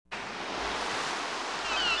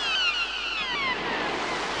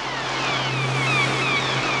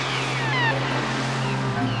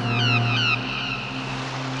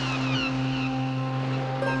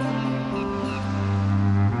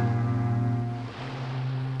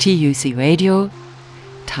TUC Radio,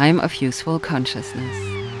 Time of Useful Consciousness.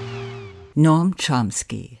 Noam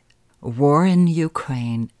Chomsky. War in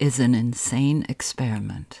Ukraine is an insane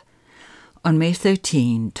experiment. On May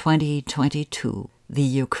 13, 2022, the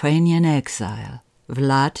Ukrainian exile,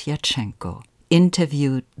 Vlad Yatchenko,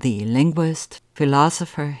 interviewed the linguist,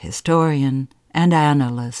 philosopher, historian, and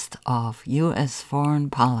analyst of U.S. foreign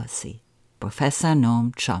policy, Professor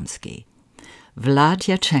Noam Chomsky. Vlad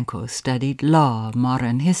Yatchenko studied law,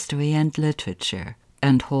 modern history, and literature,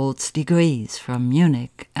 and holds degrees from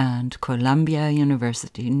Munich and Columbia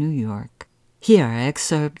University, New York. Here are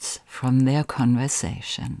excerpts from their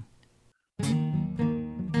conversation.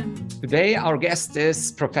 Today, our guest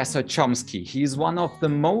is Professor Chomsky. He is one of the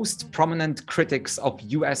most prominent critics of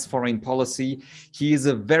US foreign policy. He is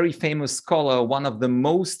a very famous scholar, one of the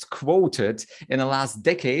most quoted in the last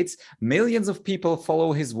decades. Millions of people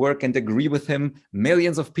follow his work and agree with him.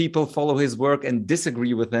 Millions of people follow his work and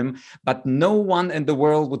disagree with him. But no one in the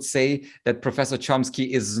world would say that Professor Chomsky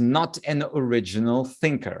is not an original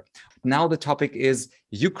thinker. Now the topic is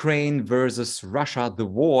Ukraine versus Russia, the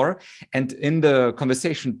war. And in the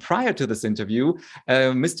conversation prior to this interview,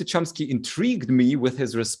 Mr. Chomsky intrigued me with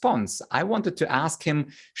his response. I wanted to ask him,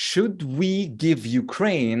 should we give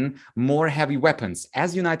Ukraine more heavy weapons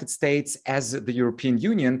as United States, as the European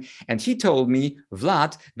Union? And he told me,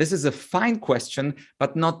 Vlad, this is a fine question,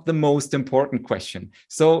 but not the most important question.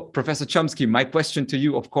 So, Professor Chomsky, my question to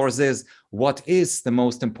you, of course, is, what is the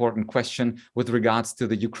most important question with regards to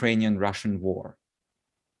the Ukrainian-Russian war?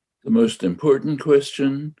 The most important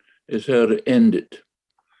question is how to end it.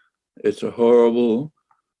 It's a horrible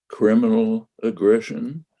criminal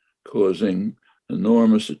aggression causing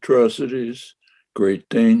enormous atrocities, great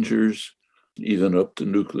dangers, even up to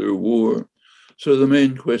nuclear war. So the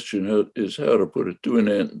main question is how to put it to an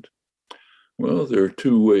end. Well, there are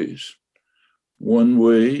two ways. One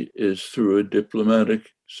way is through a diplomatic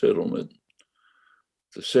settlement.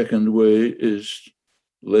 The second way is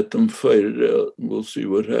let them fight it out and we'll see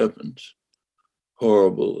what happens.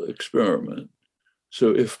 Horrible experiment.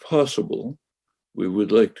 So if possible, we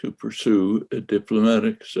would like to pursue a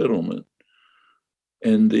diplomatic settlement,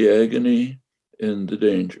 end the agony and the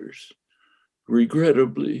dangers.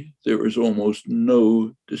 Regrettably, there is almost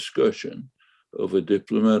no discussion of a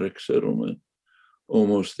diplomatic settlement.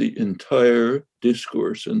 Almost the entire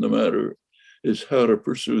discourse in the matter is how to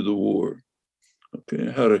pursue the war,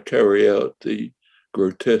 how to carry out the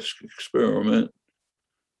grotesque experiment,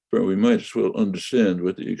 but we might as well understand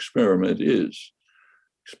what the experiment is.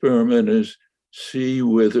 Experiment is see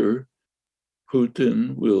whether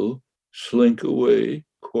Putin will slink away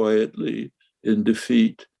quietly in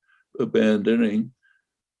defeat, abandoning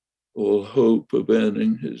all hope,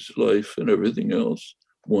 abandoning his life and everything else.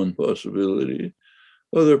 One possibility.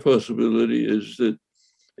 Other possibility is that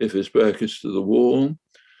if his back is to the wall,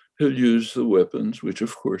 he'll use the weapons, which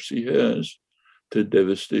of course he has, to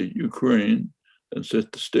devastate Ukraine and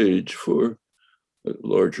set the stage for a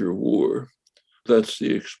larger war. That's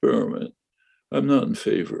the experiment. I'm not in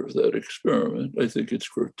favor of that experiment. I think it's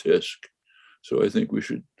grotesque. So I think we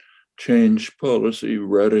should change policy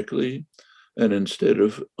radically, and instead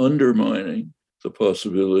of undermining the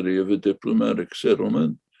possibility of a diplomatic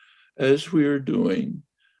settlement, as we are doing,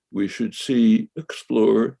 we should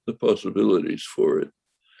explore the possibilities for it.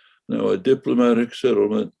 Now, a diplomatic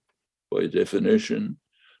settlement, by definition,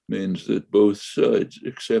 means that both sides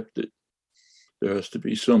accept it. There has to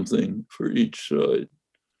be something for each side.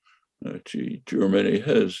 Actually, Germany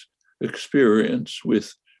has experience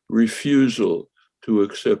with refusal to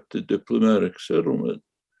accept a diplomatic settlement.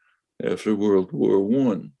 After World War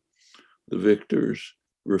I, the victors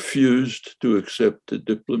refused to accept a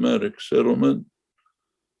diplomatic settlement.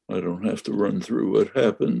 I don't have to run through what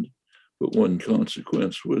happened, but one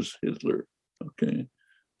consequence was Hitler.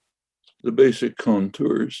 The basic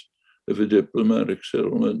contours of a diplomatic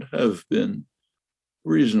settlement have been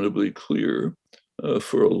reasonably clear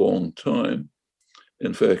for a long time.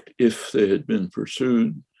 In fact, if they had been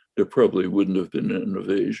pursued, there probably wouldn't have been an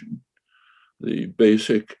invasion. The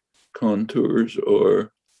basic contours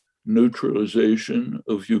are neutralization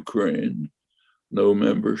of Ukraine, no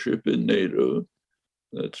membership in NATO.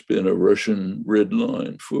 That's been a Russian red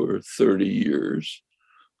line for 30 years.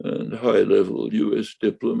 And high-level US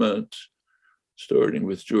diplomats, starting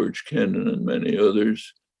with George Kennan and many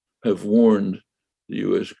others, have warned the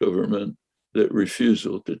US government that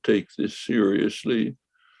refusal to take this seriously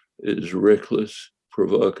is reckless,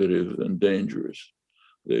 provocative, and dangerous.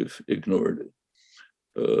 They've ignored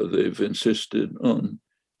it. They've insisted on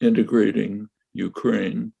integrating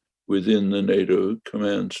Ukraine within the NATO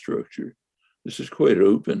command structure. This is quite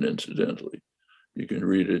open, incidentally. You can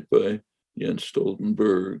read it by Jens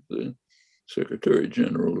Stoltenberg, the Secretary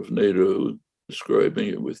General of NATO, describing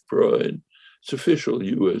it with pride. It's official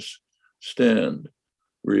US stand,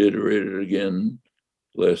 reiterated again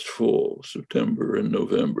last fall, September and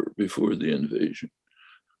November, before the invasion.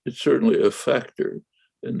 It's certainly a factor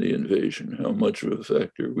in the invasion. How much of a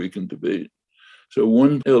factor we can debate. So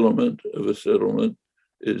one element of a settlement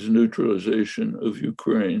is neutralization of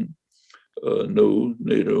Ukraine, no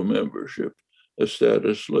NATO membership, a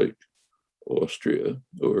status like Austria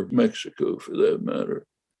or Mexico for that matter.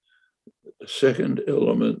 The second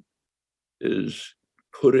element is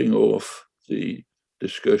putting off the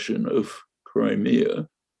discussion of Crimea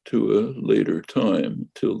to a later time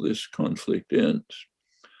till this conflict ends.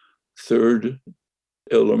 Third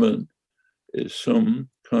element is some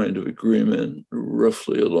kind of agreement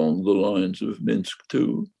roughly along the lines of Minsk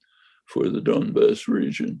II for the Donbass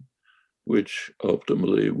region, which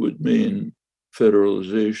optimally would mean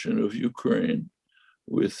federalization of Ukraine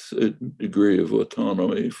with a degree of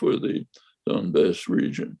autonomy for the Donbass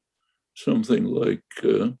region, something like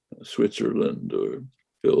Switzerland or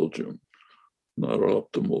Belgium. Not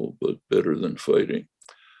optimal, but better than fighting.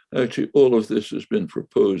 Actually, all of this has been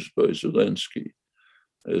proposed by Zelensky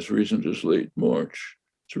as recent as late March.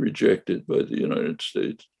 It's rejected by the United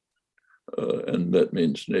States, and that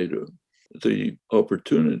means NATO. The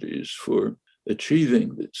opportunities for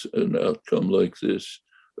achieving an outcome like this,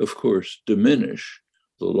 of course, diminish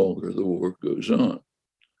the longer the war goes on.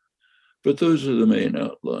 But those are the main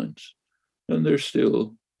outlines, and there's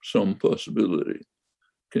still some possibility.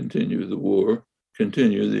 Continue the war,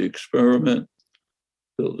 continue the experiment,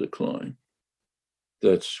 they'll decline.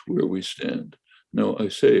 That's where we stand. Now, I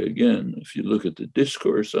say again, if you look at the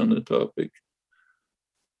discourse on the topic,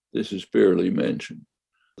 this is barely mentioned.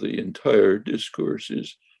 The entire discourse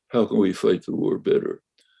is, how can we fight the war better?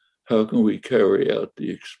 How can we carry out the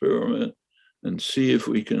experiment and see if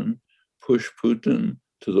we can push Putin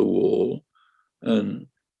to the wall and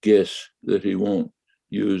guess that he won't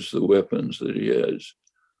use the weapons that he has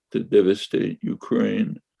to devastate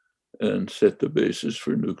Ukraine and set the basis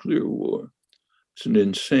for nuclear war. It's an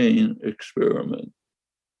insane experiment.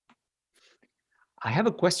 I have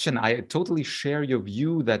a question. I totally share your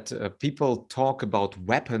view that people talk about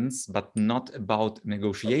weapons, but not about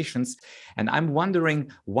negotiations. And I'm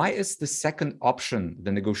wondering, why is the second option,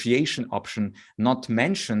 the negotiation option, not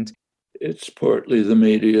mentioned? It's partly the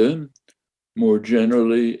media. More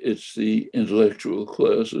generally, it's the intellectual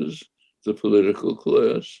classes, the political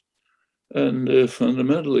class, and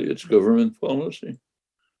fundamentally, it's government policy.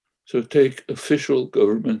 So take official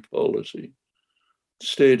government policy,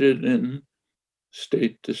 stated in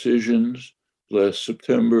state decisions last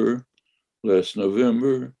September, last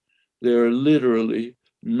November. They are literally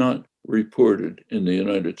not reported in the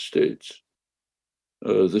United States.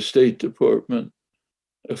 The State Department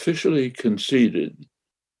officially conceded,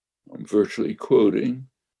 I'm virtually quoting,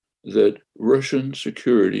 that Russian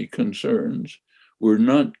security concerns were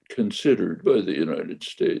not considered by the United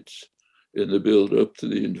States in the build-up to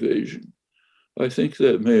the invasion. I think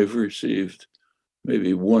that may have received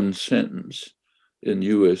maybe one sentence in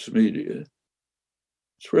US media.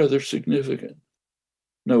 It's rather significant.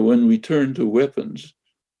 Now, when we turn to weapons,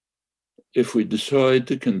 if we decide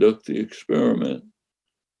to conduct the experiment,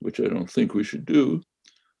 which I don't think we should do,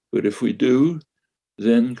 but if we do,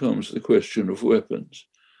 then comes the question of weapons.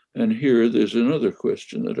 And here there's another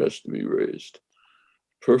question that has to be raised.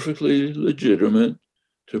 Perfectly legitimate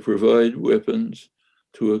to provide weapons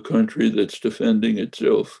to a country that's defending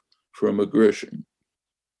itself from aggression.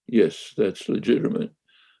 Yes, that's legitimate,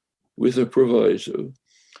 with a proviso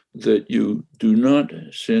that you do not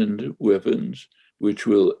send weapons which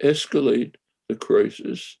will escalate the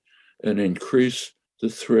crisis and increase the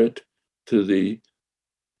threat to the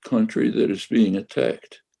country that is being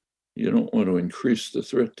attacked. You don't want to increase the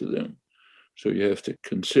threat to them. So you have to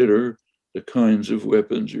consider the kinds of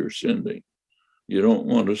weapons you're sending. You don't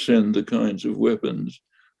want to send the kinds of weapons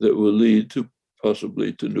that will lead to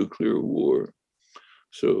possibly to nuclear war.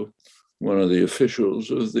 So one of the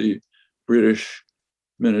officials of the British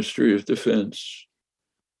Ministry of Defense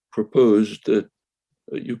proposed that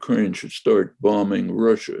Ukraine should start bombing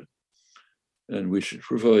Russia, and we should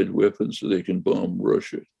provide weapons so they can bomb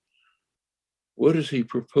Russia. What is he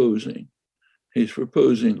proposing? He's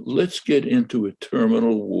proposing, let's get into a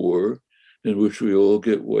terminal war in which we all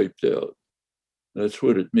get wiped out. That's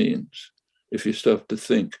what it means. If you stop to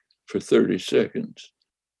think for 30 seconds,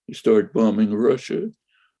 you start bombing Russia,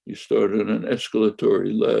 you start on an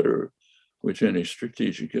escalatory ladder, which any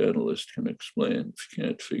strategic analyst can explain if you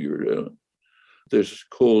can't figure it out. There's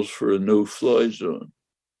calls for a no-fly zone.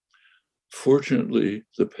 Fortunately,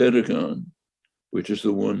 the Pentagon, which is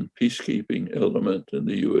the one peacekeeping element in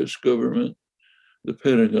the US government, the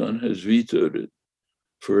Pentagon has vetoed it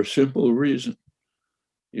for a simple reason.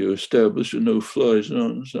 You establish a no-fly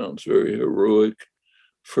zone, sounds very heroic.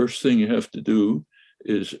 First thing you have to do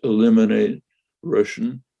is eliminate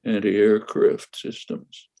Russian anti-aircraft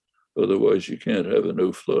systems. Otherwise, you can't have a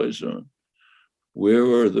no-fly zone. Where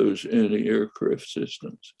are those anti-aircraft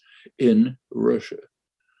systems? In Russia.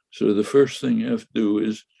 So the first thing you have to do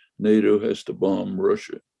is NATO has to bomb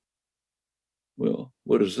Russia. Well,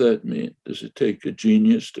 what does that mean? Does it take a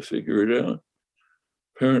genius to figure it out?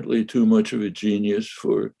 Apparently too much of a genius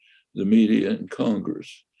for the media and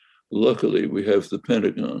Congress. Luckily, we have the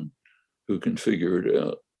Pentagon who can figure it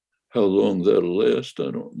out. How long that'll last,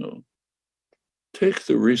 I don't know. Take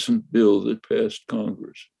the recent bill that passed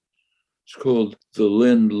Congress. It's called the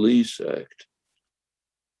Lend-Lease Act.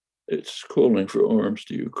 It's calling for arms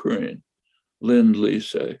to Ukraine.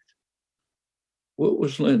 Lend-Lease Act. What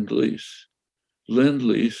was Lend-Lease?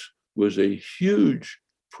 Lend-Lease was a huge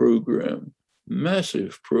program,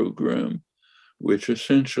 massive program, which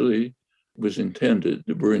essentially was intended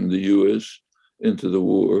to bring the US into the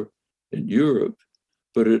war in Europe,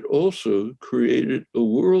 but it also created a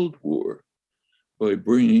world war by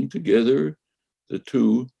bringing together the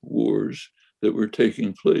two wars that were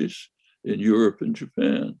taking place in Europe and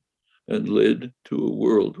Japan and led to a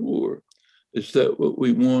world war. Is that what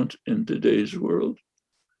we want in today's world,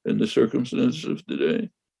 in the circumstances of today?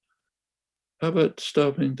 How about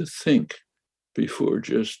stopping to think before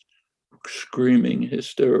just screaming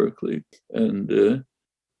hysterically and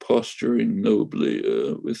posturing nobly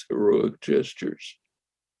with heroic gestures?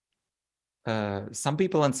 Some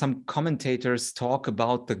people and some commentators talk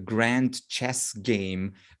about the grand chess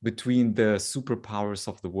game between the superpowers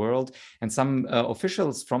of the world. And some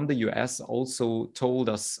officials from the US also told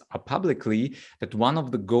us publicly that one of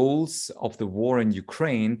the goals of the war in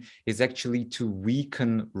Ukraine is actually to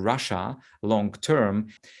weaken Russia long term.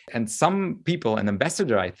 And some people, an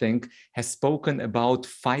ambassador, I think, has spoken about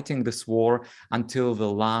fighting this war until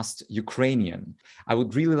the last Ukrainian. I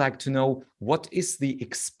would really like to know, what is the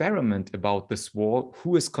experiment about this war?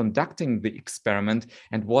 Who is conducting the experiment?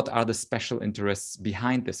 And what are the special interests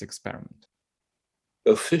behind this experiment?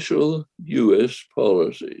 Official US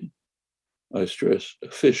policy, I stress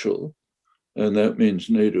official, and that means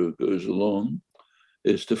NATO goes along,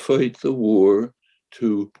 is to fight the war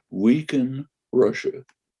to weaken Russia.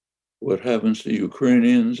 What happens to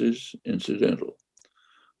Ukrainians is incidental.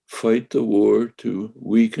 Fight the war to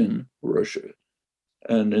weaken Russia.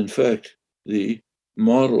 And in fact, the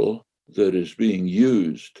model that is being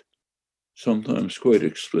used, sometimes quite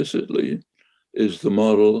explicitly, is the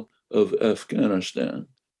model of Afghanistan.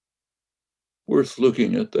 Worth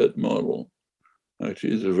looking at that model.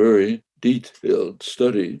 Actually, it's a very detailed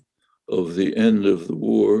study of the end of the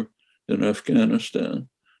war in Afghanistan,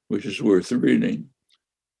 which is worth reading,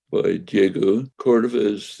 by Diego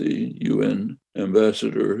Cordovez, the UN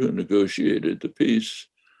ambassador who negotiated the peace,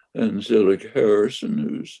 and Zelig Harrison,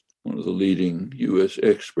 who's one of the leading US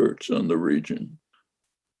experts on the region.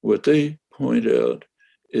 What they point out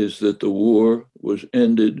is that the war was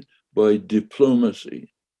ended by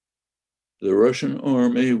diplomacy. The Russian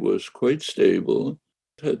army was quite stable,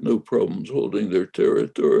 had no problems holding their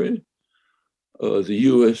territory. The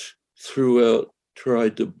US throughout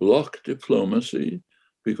tried to block diplomacy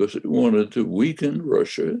because it wanted to weaken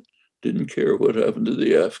Russia, didn't care what happened to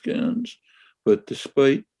the Afghans. But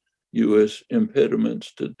despite US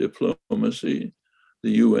impediments to diplomacy,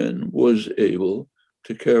 the UN was able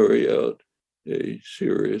to carry out a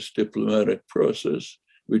serious diplomatic process,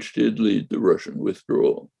 which did lead to Russian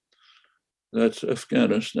withdrawal. That's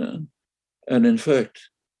Afghanistan. And in fact,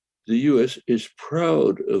 the US is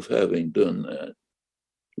proud of having done that.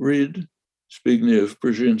 Read Zbigniew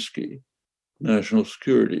Brzezinski, National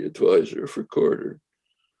Security Advisor for Carter.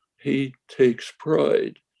 He takes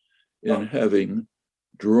pride in having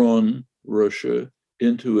drawn Russia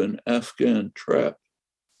into an Afghan trap.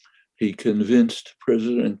 He convinced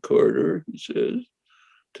President Carter, he says,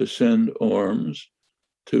 to send arms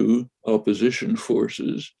to opposition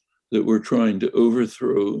forces that were trying to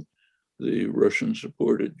overthrow the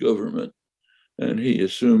Russian-supported government. And he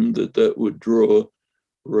assumed that that would draw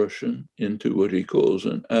Russia into what he calls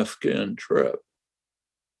an Afghan trap,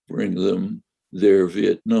 bring them their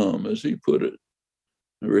Vietnam, as he put it,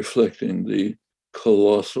 reflecting the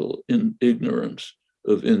colossal ignorance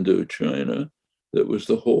of Indochina that was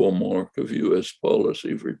the hallmark of US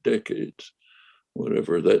policy for decades.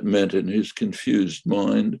 Whatever that meant in his confused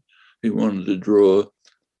mind, he wanted to draw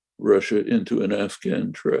Russia into an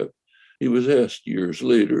Afghan trap. He was asked years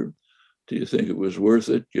later, Do you think it was worth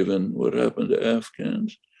it given what happened to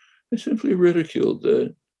Afghans? They simply ridiculed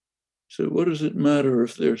that. So what does it matter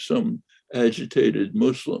if there's some agitated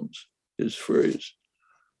Muslims, his phrase.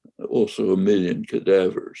 Also a million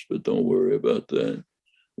cadavers, but don't worry about that.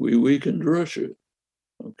 We weakened Russia,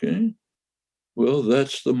 okay? Well,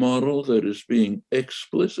 that's the model that is being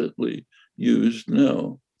explicitly used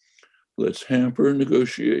now. Let's hamper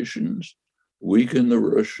negotiations, weaken the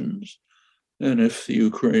Russians, and if the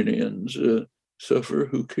Ukrainians suffer,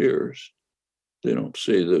 who cares? They don't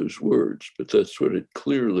say those words, but that's what it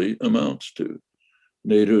clearly amounts to.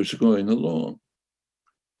 NATO's going along,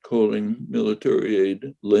 calling military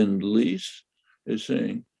aid lend-lease, is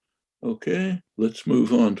saying, okay, let's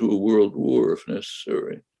move on to a world war if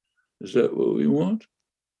necessary. Is that what we want?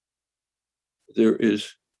 There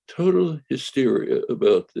is total hysteria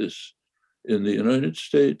about this in the United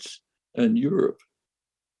States and Europe.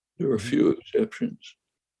 There are a few exceptions,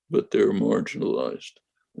 but they're marginalized.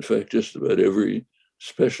 In fact, just about every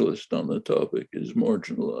specialist on the topic is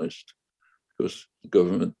marginalized because the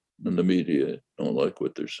government and the media don't like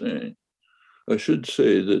what they're saying. I should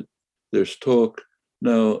say that there's talk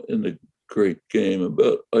now in the great game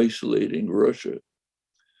about isolating Russia.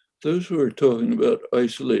 Those who are talking about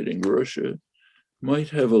isolating Russia might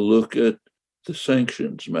have a look at the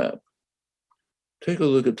sanctions map. Take a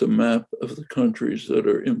look at the map of the countries that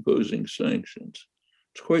are imposing sanctions.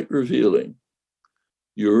 It's quite revealing.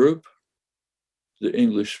 Europe, the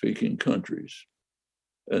English-speaking countries,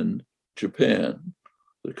 and Japan,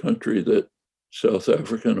 the country that South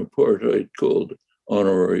African apartheid called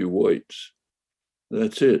honorary whites.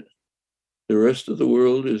 That's it. The rest of the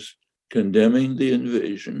world is condemning the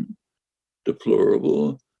invasion,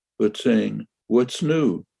 deplorable, but saying, what's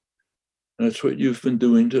new? That's what you've been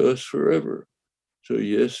doing to us forever. So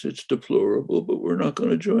yes, it's deplorable, but we're not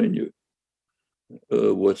going to join you.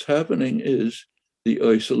 What's happening is the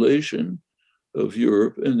isolation of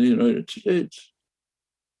Europe and the United States.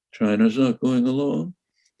 China's not going along.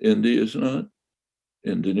 India's not.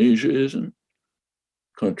 Indonesia isn't.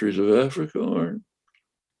 Countries of Africa aren't.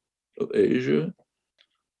 Of Asia.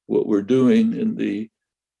 What we're doing in the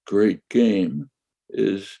great game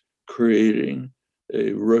is creating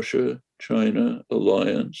a Russia-China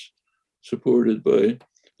alliance supported by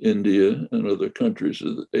India and other countries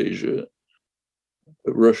of Asia.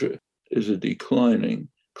 Russia is a declining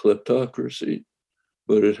kleptocracy,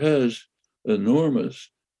 but it has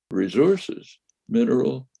enormous resources,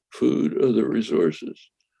 mineral, food, other resources.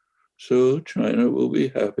 So China will be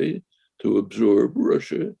happy to absorb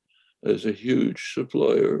Russia as a huge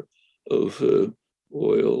supplier of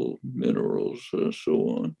oil, minerals, and so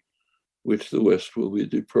on, which the West will be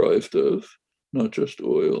deprived of, not just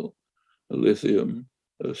oil, lithium,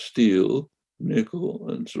 steel, nickel,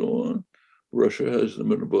 and so on. Russia has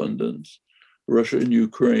them in abundance. Russia and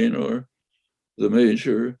Ukraine are the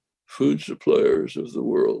major food suppliers of the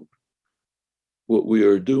world. What we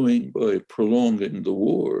are doing by prolonging the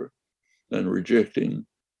war and rejecting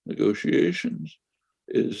negotiations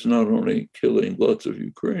is not only killing lots of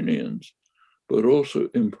Ukrainians, but also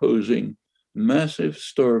imposing massive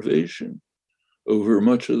starvation over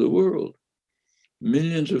much of the world.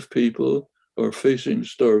 Millions of people are facing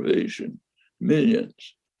starvation,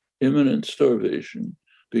 millions, imminent starvation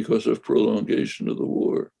because of prolongation of the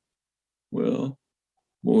war. Well,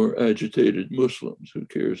 more agitated Muslims, who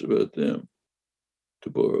cares about them, to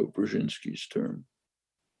borrow Brzezinski's term.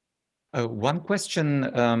 One question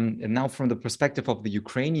now from the perspective of the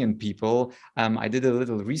Ukrainian people. I did a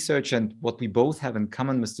little research, and what we both have in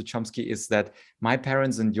common, Mr. Chomsky, is that my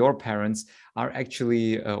parents and your parents are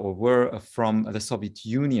actually or were from the Soviet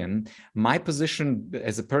Union. My position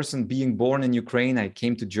as a person being born in Ukraine, I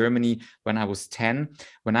came to Germany when I was 10.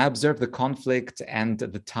 When I observed the conflict and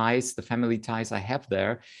the ties, the family ties I have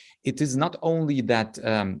there, it is not only that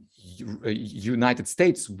United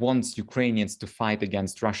States wants Ukrainians to fight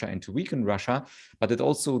against Russia and to weaken Russia, but it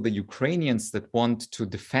also the Ukrainians that want to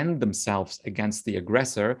defend themselves against the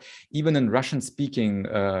aggressor, even in Russian-speaking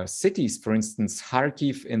cities, for instance,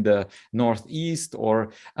 Kharkiv in the northeast,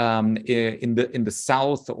 or in the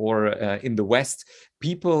south, or in the west.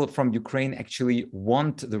 People from Ukraine actually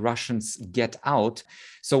want the Russians get out.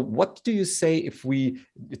 So what do you say if we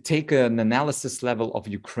take an analysis level of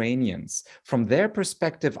Ukrainians? From their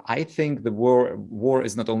perspective, I think the war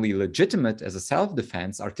is not only legitimate as a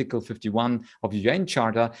self-defense, Article 51 of the UN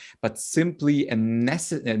Charter, but simply a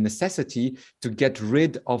necessity to get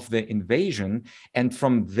rid of the invasion. And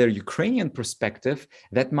from their Ukrainian perspective,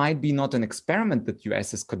 that might be not an experiment that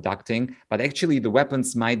US is conducting, but actually the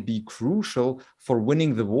weapons might be crucial for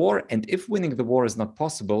winning the war, and if winning the war is not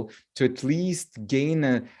possible, to at least gain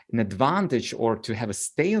an advantage or to have a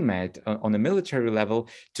stalemate on a military level,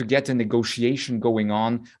 to get a negotiation going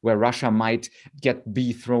on where Russia might be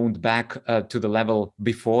thrown back to the level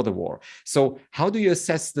before the war. So how do you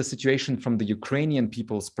assess the situation from the Ukrainian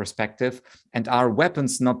people's perspective? And are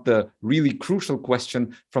weapons not the really crucial question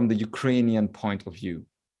from the Ukrainian point of view?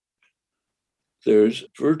 There's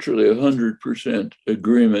virtually 100%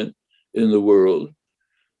 agreement in the world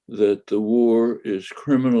that the war is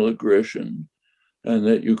criminal aggression and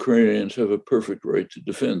that Ukrainians have a perfect right to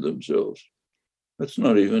defend themselves. That's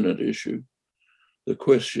not even an issue. The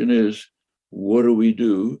question is, what do we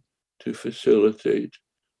do to facilitate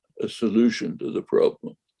a solution to the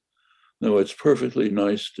problem? Now, it's perfectly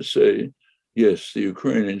nice to say, yes, the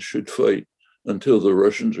Ukrainians should fight until the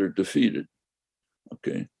Russians are defeated.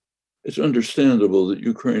 Okay. It's understandable that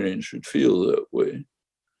Ukrainians should feel that way.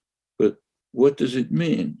 But what does it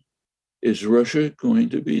mean? Is Russia going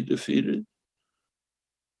to be defeated?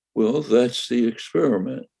 Well, that's the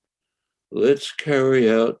experiment. Let's carry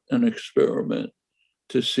out an experiment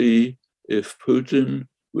to see if Putin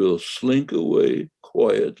will slink away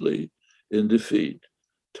quietly in defeat,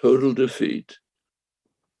 total defeat.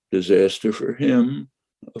 Disaster for him,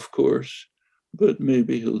 of course, but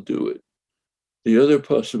maybe he'll do it. The other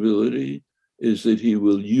possibility is that he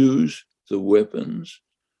will use the weapons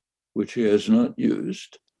which he has not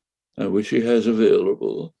used and which he has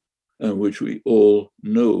available and which we all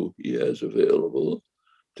know he has available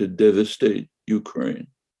to devastate Ukraine.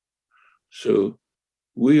 So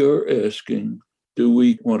we are asking, do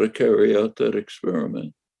we want to carry out that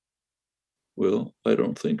experiment? Well, I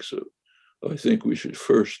don't think so. I think we should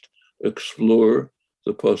first explore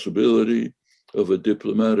the possibility of a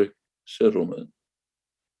diplomatic settlement,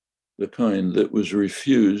 the kind that was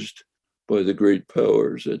refused by the great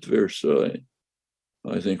powers at Versailles.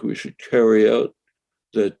 I think we should carry out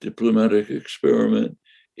that diplomatic experiment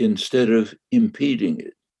instead of impeding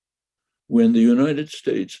it. When the United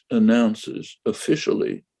States announces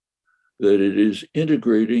officially that it is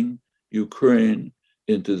integrating Ukraine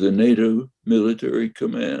into the NATO military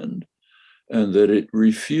command and that it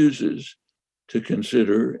refuses to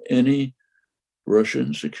consider any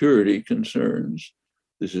Russian security concerns,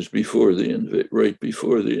 this is right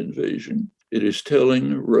before the invasion, it is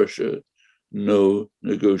telling Russia no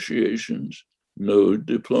negotiations, no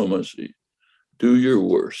diplomacy. Do your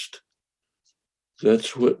worst.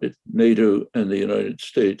 That's what NATO and the United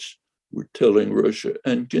States were telling Russia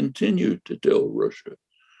and continue to tell Russia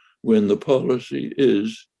when the policy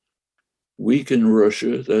is weaken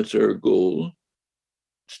Russia, that's our goal.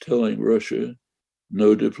 It's telling Russia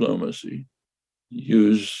no diplomacy,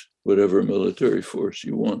 use whatever military force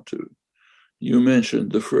you want to. You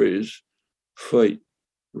mentioned the phrase, fight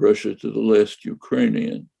Russia to the last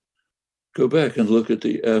Ukrainian. Go back and look at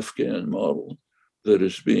the Afghan model that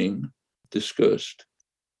is being discussed.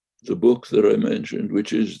 The book that I mentioned,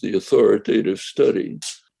 which is the authoritative study,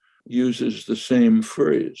 uses the same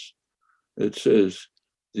phrase. It says,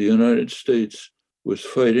 the United States was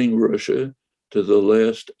fighting Russia to the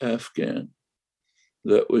last Afghan.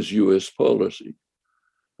 That was US policy.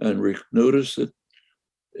 And notice that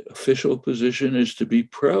the official position is to be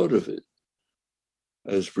proud of it.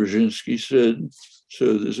 As Brzezinski said,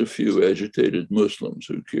 so there's a few agitated Muslims,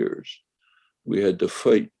 who cares? We had to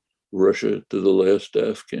fight Russia to the last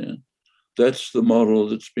Afghan. That's the model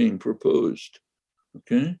that's being proposed,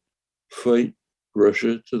 okay? Fight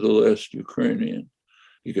Russia to the last Ukrainian.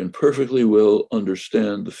 You can perfectly well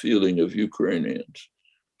understand the feeling of Ukrainians.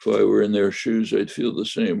 If I were in their shoes, I'd feel the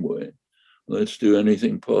same way. Let's do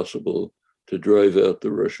anything possible to drive out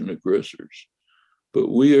the Russian aggressors. But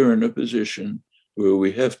we are in a position where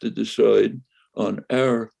we have to decide on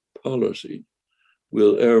our policy.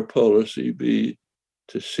 Will our policy be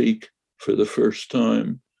to seek for the first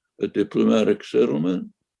time a diplomatic settlement,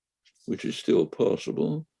 which is still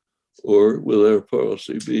possible, or will our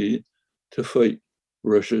policy be to fight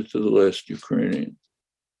Russia to the last Ukrainian?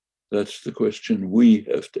 That's the question we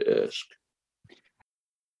have to ask.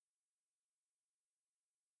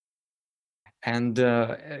 And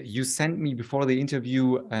you sent me before the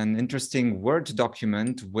interview an interesting Word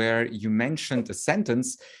document where you mentioned a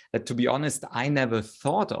sentence that, to be honest, I never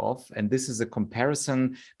thought of. And this is a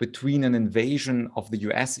comparison between an invasion of the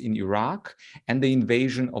US in Iraq and the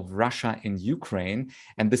invasion of Russia in Ukraine.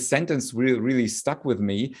 And this sentence really stuck with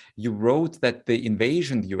me. You wrote that the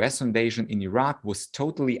US invasion in Iraq was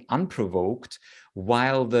totally unprovoked,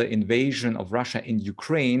 while the invasion of Russia in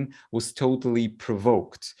Ukraine was totally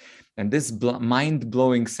provoked. And this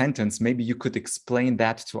mind-blowing sentence, maybe you could explain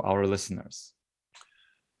that to our listeners.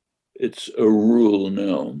 It's a rule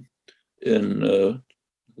now in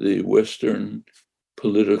the Western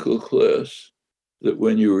political class that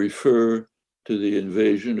when you refer to the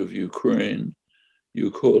invasion of Ukraine, you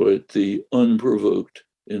call it the unprovoked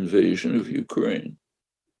invasion of Ukraine.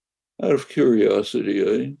 Out of curiosity,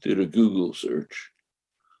 I did a Google search.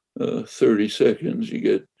 30 seconds, you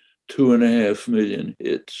get 2.5 million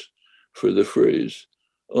hits for the phrase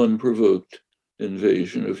unprovoked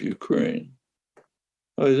invasion of Ukraine.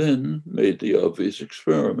 I then made the obvious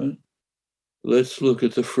experiment. Let's look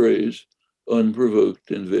at the phrase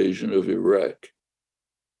unprovoked invasion of Iraq.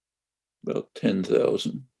 About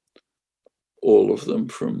 10,000, all of them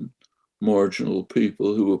from marginal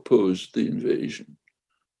people who opposed the invasion.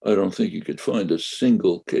 I don't think you could find a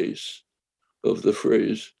single case of the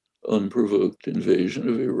phrase unprovoked invasion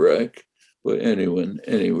of Iraq by anyone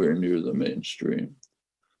anywhere near the mainstream.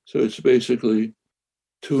 So it's basically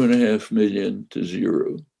 2.5 million to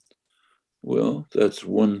 0. Well, that's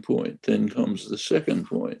one point. Then comes the second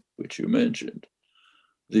point, which you mentioned.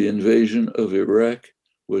 The invasion of Iraq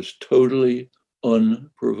was totally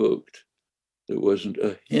unprovoked. There wasn't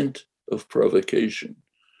a hint of provocation,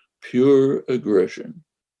 pure aggression,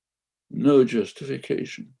 no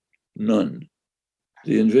justification, none.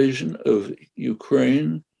 The invasion of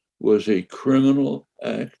Ukraine was a criminal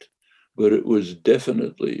act, but it was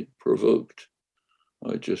definitely provoked.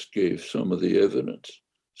 I just gave some of the evidence.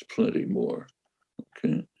 There's plenty more.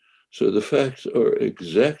 Okay, so the facts are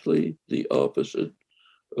exactly the opposite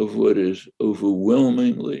of what is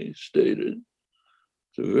overwhelmingly stated.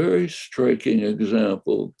 It's a very striking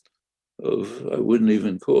example of, I wouldn't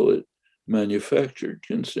even call it manufactured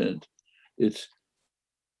consent. It's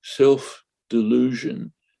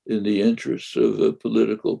self-delusion in the interests of a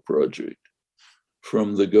political project.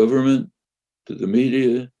 From the government to the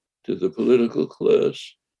media to the political class,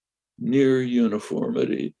 near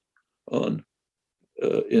uniformity on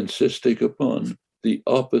insisting upon the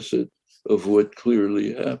opposite of what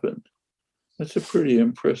clearly happened. That's a pretty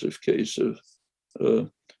impressive case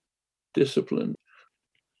of discipline.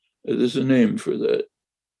 There's a name for that.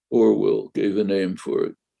 Orwell gave a name for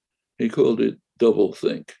it. He called it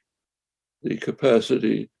doublethink, the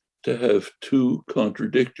capacity to have two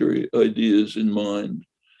contradictory ideas in mind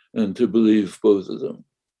and to believe both of them.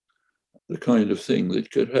 The kind of thing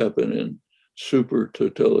that could happen in super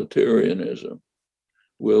totalitarianism.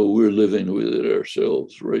 Well, we're living with it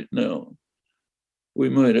ourselves right now. We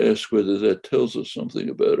might ask whether that tells us something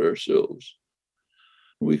about ourselves.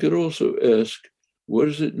 We could also ask, what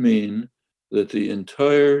does it mean that the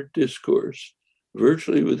entire discourse,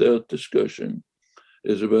 virtually without discussion,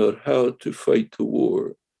 is about how to fight the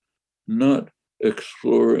war, not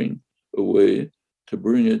exploring a way to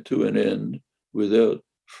bring it to an end without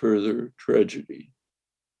further tragedy?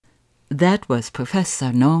 That was Professor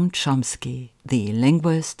Noam Chomsky, the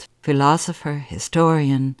linguist, philosopher,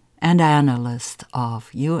 historian, and analyst of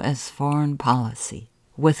U.S. foreign policy,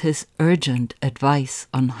 with his urgent advice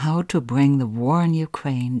on how to bring the war in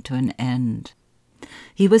Ukraine to an end.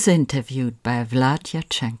 He was interviewed by Vlad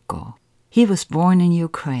Yatchenko. He was born in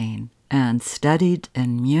Ukraine and studied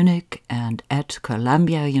in Munich and at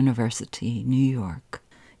Columbia University, New York.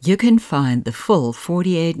 You can find the full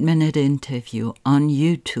 48-minute interview on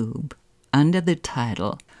YouTube under the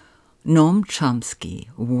title Noam Chomsky,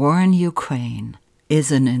 War in Ukraine is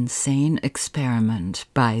an Insane Experiment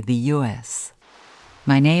by the U.S.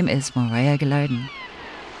 My name is Maria Gelarden.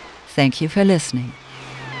 Thank you for listening.